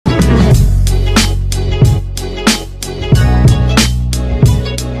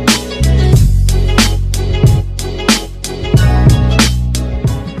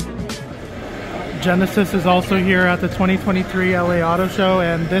Genesis is also here at the 2023 LA Auto Show,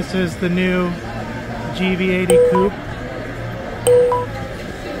 and this is the new GV80 Coupe.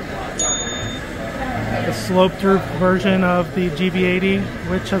 The slope-through version of the GV80,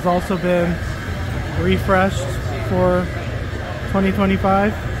 which has also been refreshed for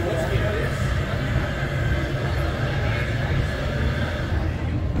 2025.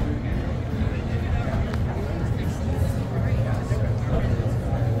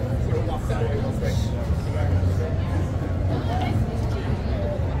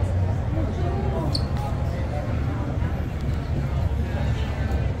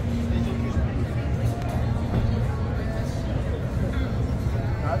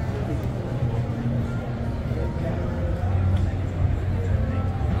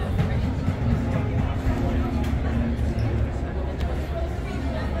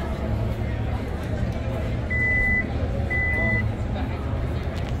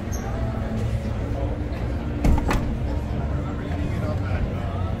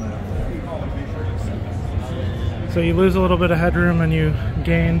 So you lose a little bit of headroom and you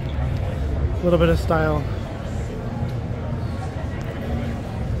gain a little bit of style.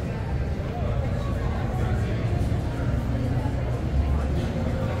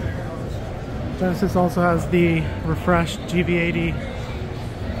 Genesis also has the refreshed GV80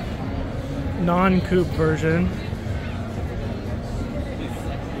 non-coupe version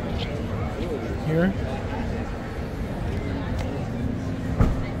here.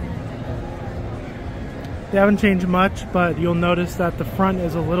 They haven't changed much, but you'll notice that the front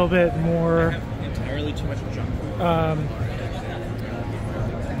is a little bit more entirely too much junk. A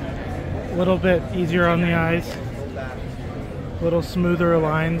little bit easier on the eyes. A little smoother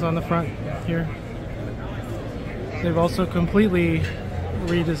lines on the front here. They've also completely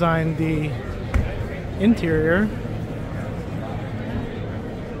redesigned the interior.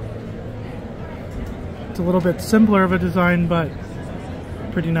 It's a little bit simpler of a design, but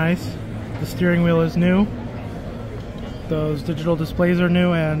pretty nice. The steering wheel is new. Those digital displays are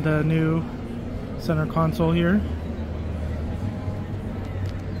new, and a new center console here.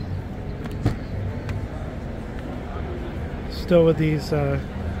 Still with these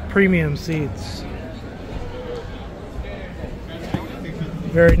premium seats.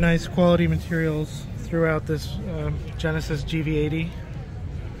 Very nice quality materials throughout this Genesis GV80.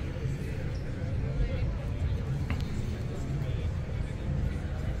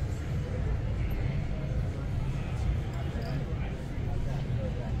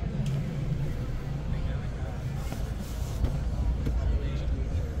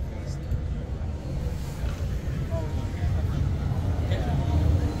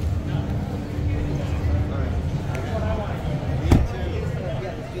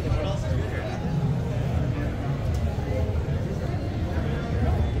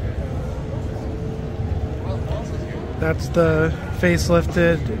 That's the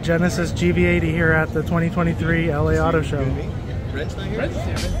facelifted Genesis GV80 here at the 2023 LA Auto Show. Brent's not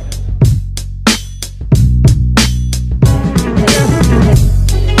here?